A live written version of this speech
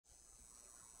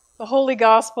The Holy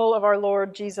Gospel of our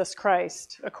Lord Jesus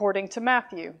Christ, according to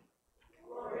Matthew.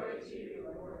 Glory to you,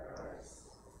 Lord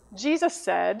Christ. Jesus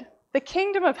said, "The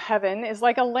kingdom of heaven is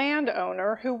like a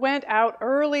landowner who went out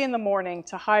early in the morning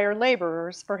to hire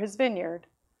laborers for his vineyard.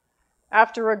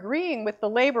 After agreeing with the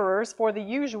laborers for the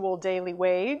usual daily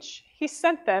wage, he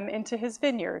sent them into his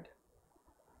vineyard.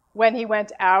 When he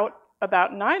went out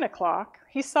about 9 o'clock,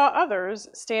 he saw others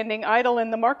standing idle in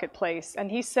the marketplace,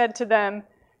 and he said to them,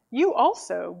 'You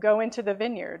also go into the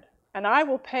vineyard, and I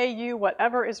will pay you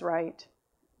whatever is right.'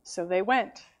 So they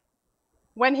went.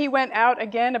 When he went out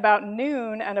again about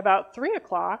noon and about 3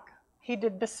 o'clock, he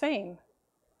did the same.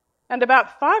 And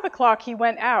about 5 o'clock he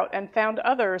went out and found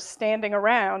others standing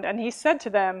around, and he said to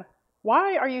them,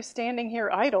 'Why are you standing here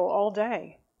idle all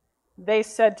day?' They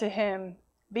said to him,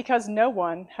 'Because no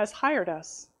one has hired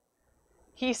us.'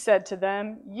 He said to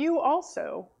them, 'You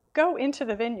also go into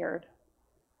the vineyard.'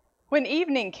 When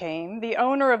evening came, the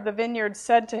owner of the vineyard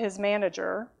said to his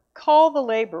manager, 'Call the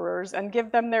laborers and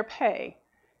give them their pay,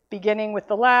 beginning with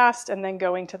the last and then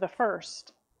going to the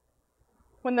first.'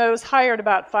 When those hired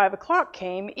about 5 o'clock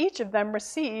came, each of them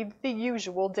received the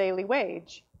usual daily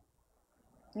wage.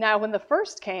 Now when the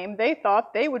first came, they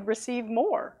thought they would receive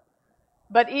more,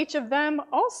 but each of them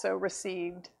also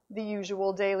received the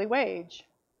usual daily wage.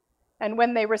 And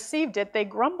when they received it, they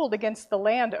grumbled against the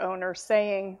landowner,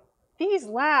 saying, 'These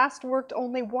last worked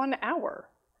only 1 hour,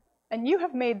 and you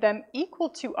have made them equal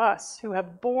to us who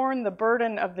have borne the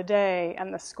burden of the day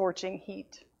and the scorching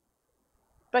heat.'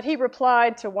 But he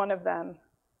replied to one of them,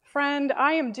 'Friend,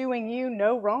 I am doing you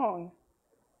no wrong.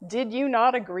 Did you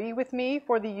not agree with me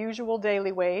for the usual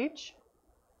daily wage?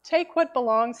 Take what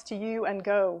belongs to you and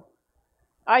go.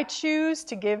 I choose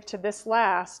to give to this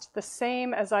last the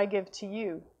same as I give to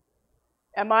you.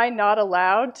 Am I not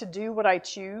allowed to do what I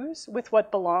choose with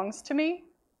what belongs to me?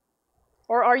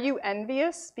 Or are you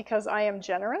envious because I am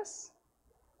generous?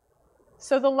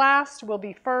 So the last will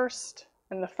be first,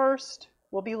 and the first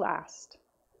will be last.'"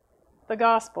 The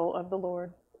Gospel of the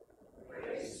Lord.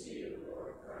 Praise to you,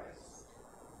 Lord Christ.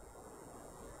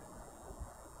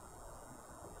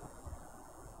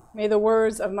 May the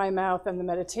words of my mouth and the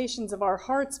meditations of our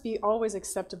hearts be always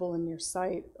acceptable in your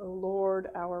sight, O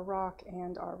Lord, our rock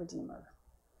and our Redeemer.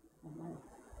 Amen.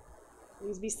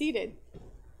 Please be seated.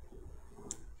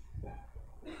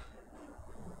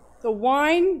 The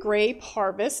wine grape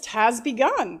harvest has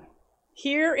begun.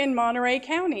 Here in Monterey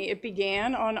County, it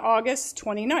began on August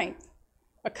 29th,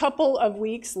 a couple of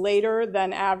weeks later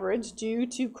than average due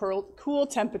to cool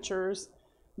temperatures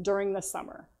during the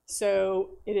summer.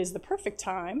 So it is the perfect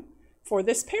time for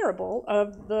this parable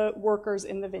of the workers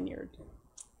in the vineyard.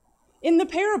 In the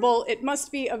parable, it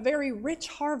must be a very rich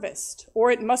harvest, or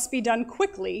it must be done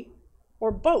quickly, or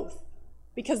both,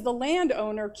 because the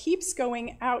landowner keeps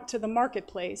going out to the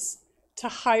marketplace to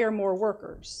hire more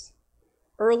workers.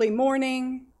 Early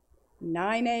morning,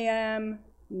 9 a.m.,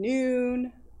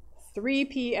 noon, 3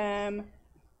 p.m.,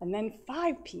 and then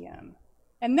 5 p.m.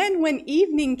 And then when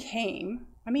evening came,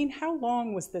 how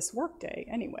long was this workday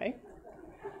anyway?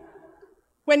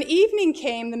 When evening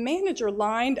came, the manager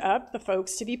lined up the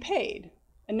folks to be paid.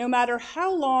 And no matter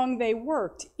how long they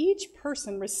worked, each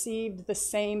person received the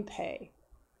same pay.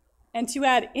 And to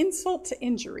add insult to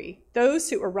injury,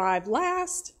 those who arrived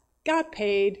last got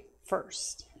paid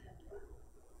first.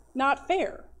 Not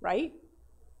fair, right?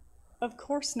 Of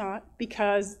course not,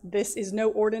 because this is no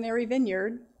ordinary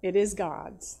vineyard, it is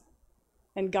God's.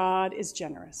 And God is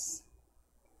generous.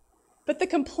 But the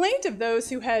complaint of those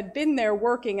who had been there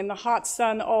working in the hot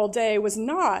sun all day was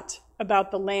not about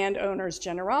the landowner's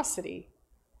generosity.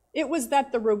 It was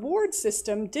that the reward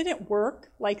system didn't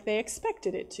work like they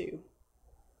expected it to.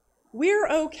 We're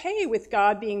okay with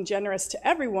God being generous to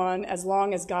everyone as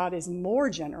long as God is more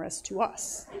generous to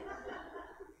us.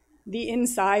 The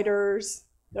insiders,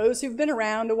 those who've been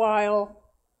around a while.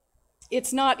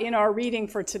 It's not in our reading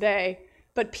for today,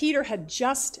 but Peter had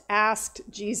just asked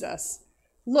Jesus,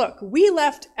 "Look, we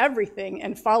left everything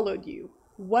and followed you.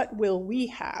 What will we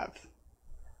have?"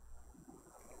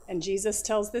 And Jesus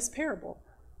tells this parable,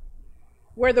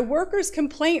 where the workers'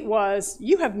 complaint was,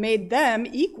 "You have made them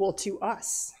equal to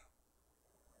us."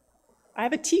 I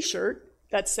have a t-shirt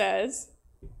that says,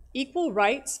 "Equal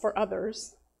rights for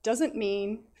others doesn't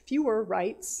mean fewer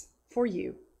rights for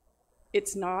you."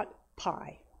 It's not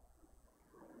pie.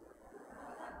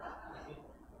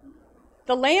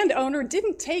 The landowner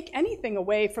didn't take anything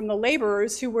away from the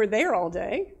laborers who were there all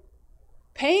day.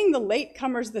 Paying the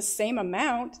latecomers the same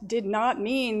amount did not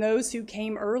mean those who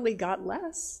came early got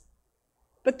less.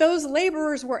 But those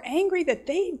laborers were angry that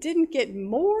they didn't get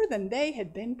more than they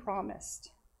had been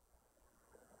promised.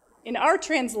 In our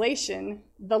translation,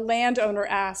 the landowner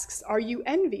asks, "Are you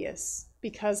envious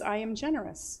because I am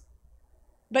generous?"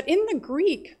 But in the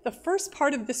Greek, the first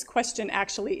part of this question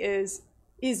actually is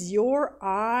your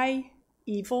eye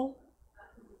evil?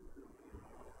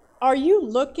 Are you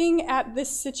looking at this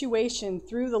situation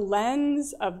through the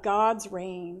lens of God's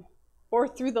reign or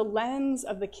through the lens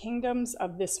of the kingdoms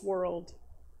of this world?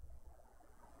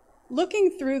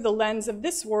 Looking through the lens of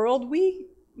this world, we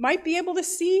might be able to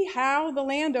see how the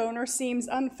landowner seems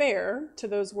unfair to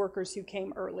those workers who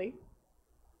came early.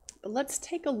 But let's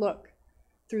take a look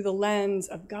through the lens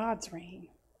of God's reign.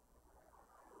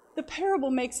 The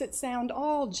parable makes it sound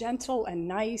all gentle and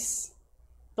nice.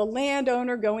 The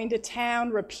landowner going to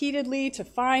town repeatedly to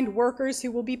find workers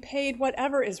who will be paid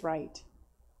whatever is right,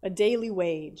 a daily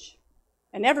wage,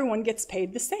 and everyone gets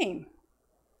paid the same.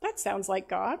 That sounds like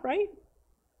God, right?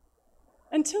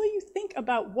 Until you think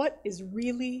about what is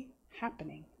really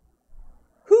happening.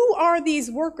 Who are these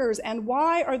workers and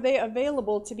why are they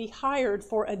available to be hired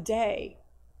for a day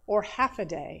or half a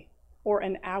day or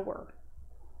an hour?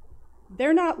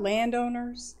 They're not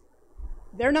landowners.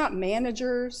 They're not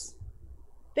managers.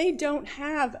 They don't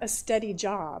have a steady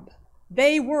job.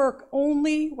 They work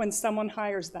only when someone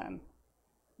hires them.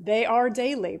 They are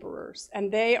day laborers, and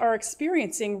they are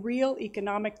experiencing real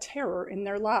economic terror in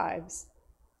their lives.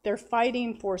 They're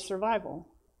fighting for survival.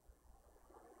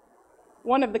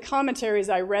 One of the commentaries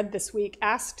I read this week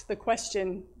asked the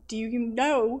question, do you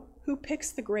know who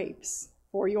picks the grapes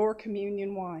for your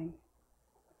communion wine?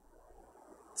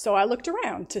 So I looked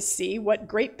around to see what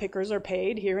grape pickers are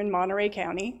paid here in Monterey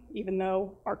County, even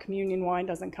though our communion wine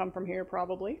doesn't come from here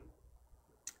probably.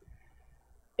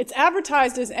 It's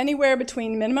advertised as anywhere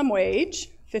between minimum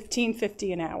wage,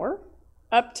 $15.50 an hour,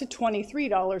 up to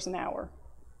 $23 an hour.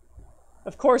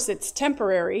 Of course, it's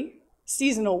temporary,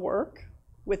 seasonal work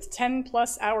with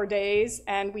 10+ hour days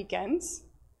and weekends,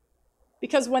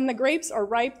 because when the grapes are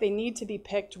ripe, they need to be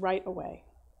picked right away.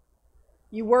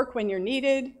 You work when you're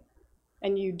needed,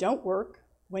 and you don't work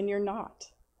when you're not.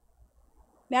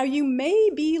 Now, you may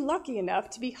be lucky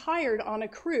enough to be hired on a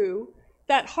crew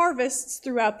that harvests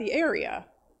throughout the area,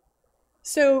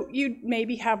 so you'd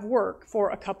maybe have work for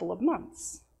a couple of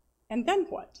months. And then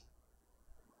what?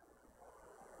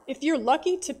 If you're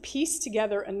lucky to piece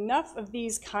together enough of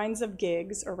these kinds of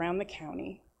gigs around the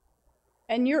county,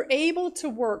 and you're able to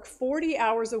work 40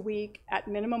 hours a week at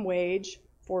minimum wage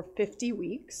for 50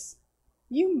 weeks,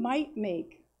 you might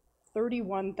make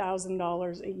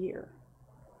 $31,000 a year,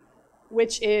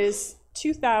 which is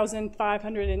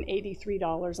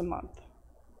 $2,583 a month.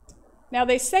 Now,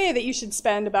 they say that you should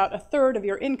spend about a third of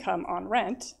your income on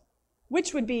rent,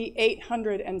 which would be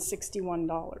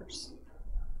 $861,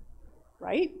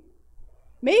 right?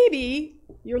 Maybe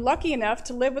you're lucky enough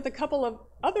to live with a couple of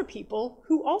other people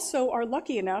who also are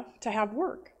lucky enough to have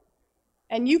work,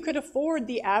 and you could afford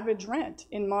the average rent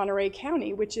in Monterey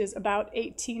County, which is about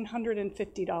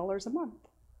 $1,850 a month.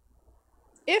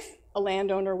 If a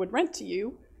landowner would rent to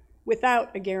you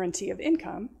without a guarantee of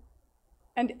income,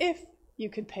 and if you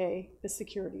could pay the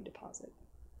security deposit.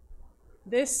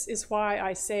 This is why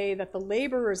I say that the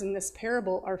laborers in this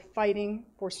parable are fighting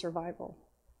for survival.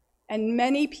 And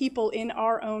many people in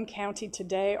our own county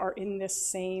today are in this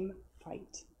same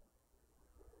fight.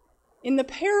 In the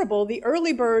parable, the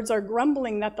early birds are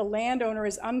grumbling that the landowner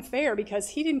is unfair because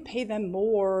he didn't pay them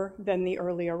more than the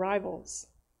early arrivals.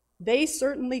 They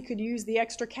certainly could use the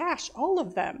extra cash, all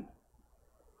of them.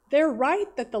 They're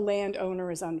right that the landowner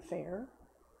is unfair,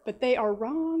 but they are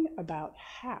wrong about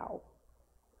how.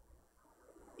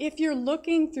 If you're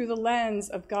looking through the lens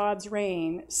of God's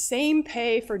reign, same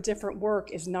pay for different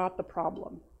work is not the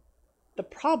problem. The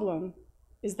problem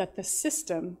is that the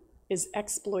system is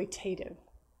exploitative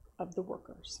of the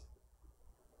workers.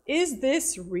 Is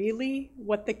this really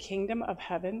what the kingdom of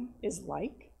heaven is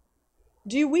like?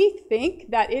 Do we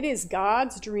think that it is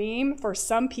God's dream for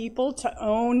some people to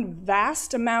own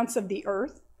vast amounts of the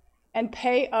earth and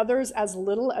pay others as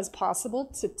little as possible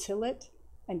to till it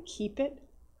and keep it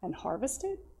and harvest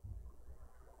it?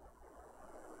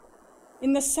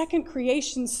 In the second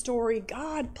creation story,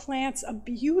 God plants a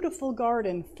beautiful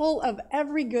garden full of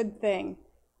every good thing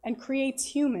and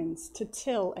creates humans to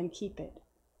till and keep it.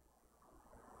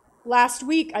 Last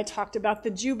week, I talked about the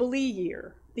Jubilee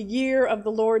year, the year of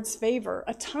the Lord's favor,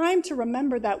 a time to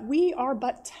remember that we are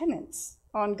but tenants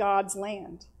on God's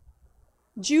land.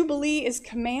 Jubilee is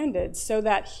commanded so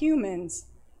that humans,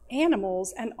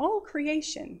 animals, and all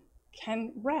creation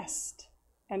can rest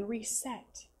and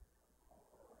reset.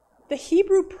 The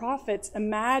Hebrew prophets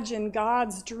imagine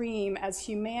God's dream as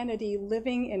humanity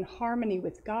living in harmony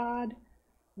with God,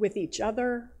 with each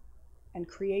other, and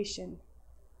creation.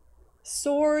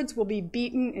 Swords will be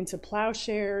beaten into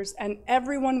plowshares, and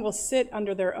everyone will sit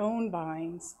under their own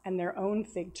vines and their own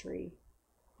fig tree,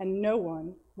 and no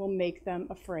one will make them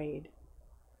afraid.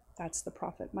 That's the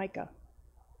prophet Micah.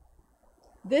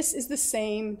 This is the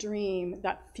same dream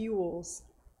that fuels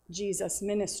Jesus'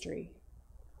 ministry.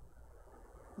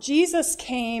 Jesus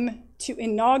came to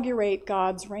inaugurate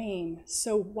God's reign,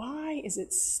 so why is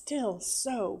it still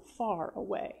so far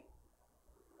away?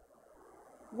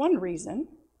 One reason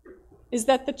is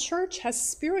that the church has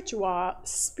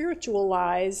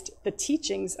spiritualized the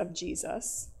teachings of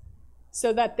Jesus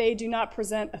so that they do not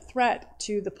present a threat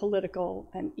to the political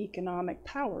and economic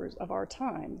powers of our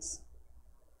times.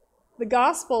 The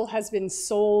gospel has been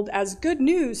sold as good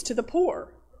news to the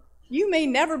poor. You may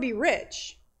never be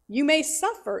rich. You may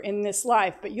suffer in this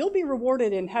life, but you'll be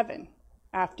rewarded in heaven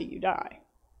after you die.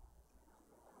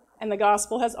 And the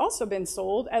gospel has also been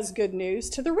sold as good news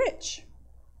to the rich.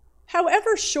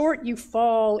 However short you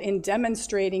fall in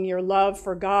demonstrating your love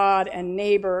for God and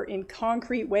neighbor in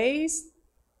concrete ways,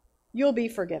 you'll be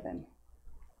forgiven.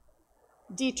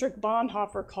 Dietrich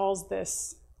Bonhoeffer calls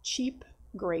this cheap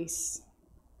grace.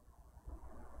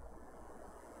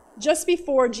 Just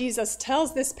before Jesus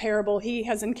tells this parable, he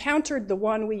has encountered the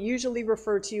one we usually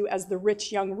refer to as the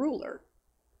rich young ruler.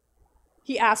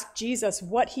 He asked Jesus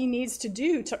what he needs to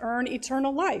do to earn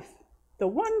eternal life, the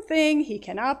one thing he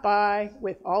cannot buy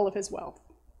with all of his wealth.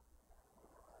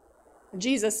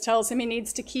 Jesus tells him he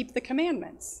needs to keep the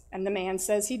commandments, and the man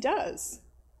says he does.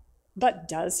 But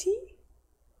does he?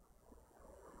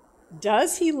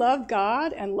 Does he love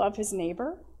God and love his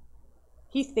neighbor?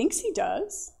 He thinks he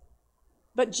does.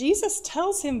 But Jesus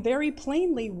tells him very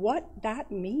plainly what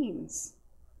that means.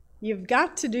 You've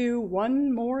got to do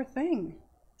one more thing.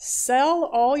 Sell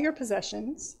all your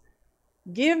possessions,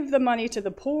 give the money to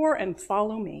the poor, and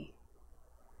follow me.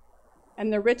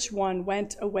 And the rich one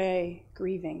went away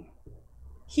grieving.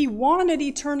 He wanted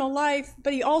eternal life,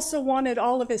 but he also wanted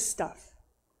all of his stuff.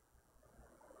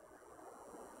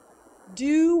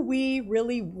 Do we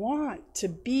really want to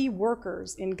be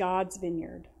workers in God's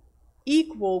vineyard,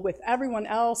 equal with everyone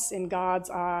else in God's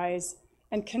eyes,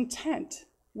 and content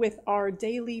with our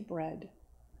daily bread?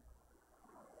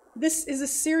 This is a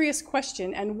serious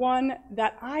question, and one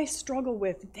that I struggle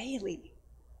with daily.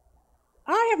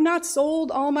 I have not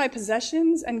sold all my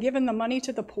possessions and given the money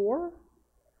to the poor.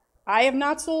 I have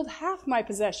not sold half my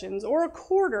possessions or a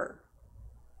quarter.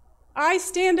 I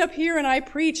stand up here and I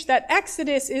preach that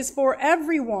Exodus is for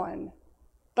everyone,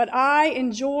 but I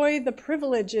enjoy the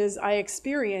privileges I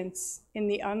experience in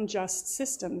the unjust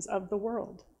systems of the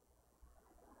world.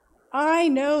 I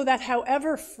know that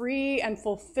however free and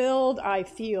fulfilled I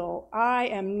feel, I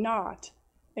am not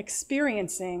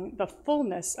experiencing the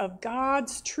fullness of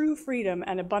God's true freedom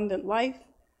and abundant life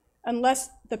unless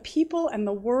the people and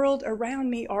the world around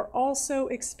me are also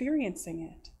experiencing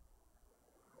it.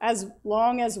 As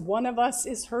long as one of us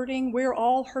is hurting, we're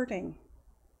all hurting.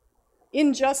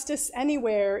 Injustice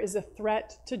anywhere is a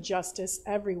threat to justice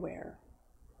everywhere.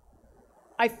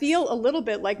 I feel a little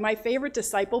bit like my favorite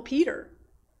disciple, Peter.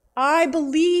 I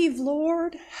believe,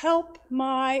 Lord, help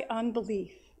my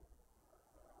unbelief.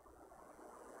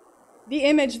 The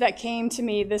image that came to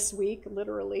me this week,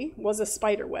 literally, was a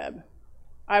spider web.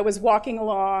 I was walking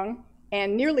along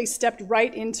and nearly stepped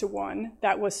right into one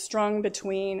that was strung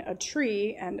between a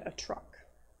tree and a truck,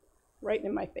 right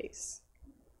in my face.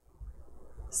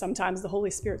 Sometimes the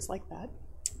Holy Spirit's like that.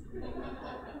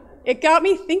 It got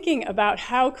me thinking about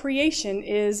how creation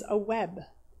is a web.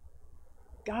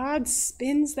 God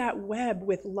spins that web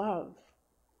with love.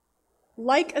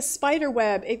 Like a spider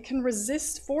web, it can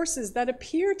resist forces that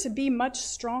appear to be much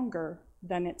stronger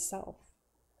than itself.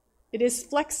 It is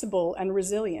flexible and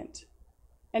resilient.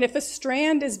 And if a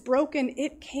strand is broken,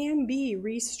 it can be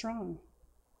restrung.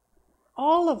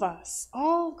 All of us,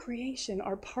 all creation,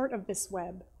 are part of this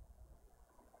web.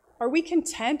 Are we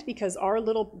content because our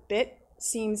little bit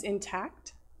seems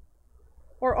intact?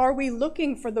 Or are we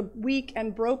looking for the weak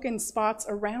and broken spots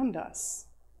around us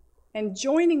and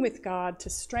joining with God to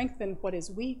strengthen what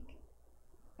is weak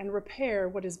and repair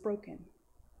what is broken?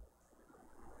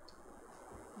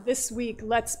 This week,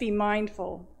 let's be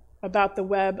mindful about the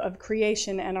web of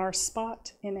creation and our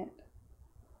spot in it.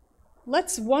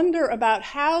 Let's wonder about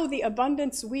how the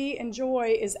abundance we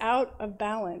enjoy is out of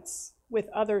balance with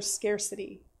others'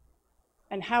 scarcity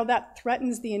and how that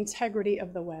threatens the integrity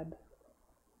of the web.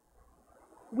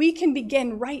 We can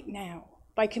begin right now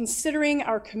by considering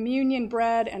our communion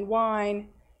bread and wine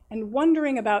and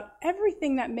wondering about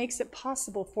everything that makes it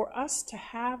possible for us to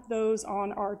have those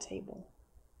on our table.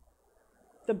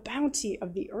 The bounty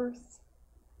of the earth,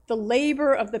 the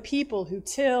labor of the people who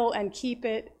till and keep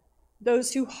it,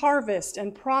 those who harvest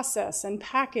and process and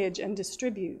package and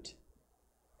distribute.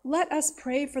 Let us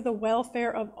pray for the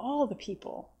welfare of all the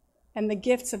people and the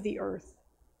gifts of the earth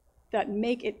that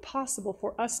make it possible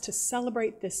for us to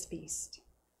celebrate this feast.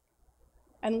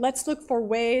 And let's look for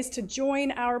ways to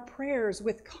join our prayers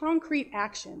with concrete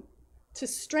action to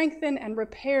strengthen and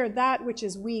repair that which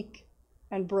is weak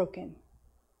and broken,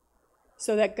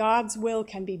 so that God's will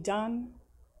can be done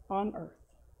on earth.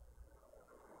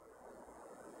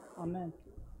 Amen.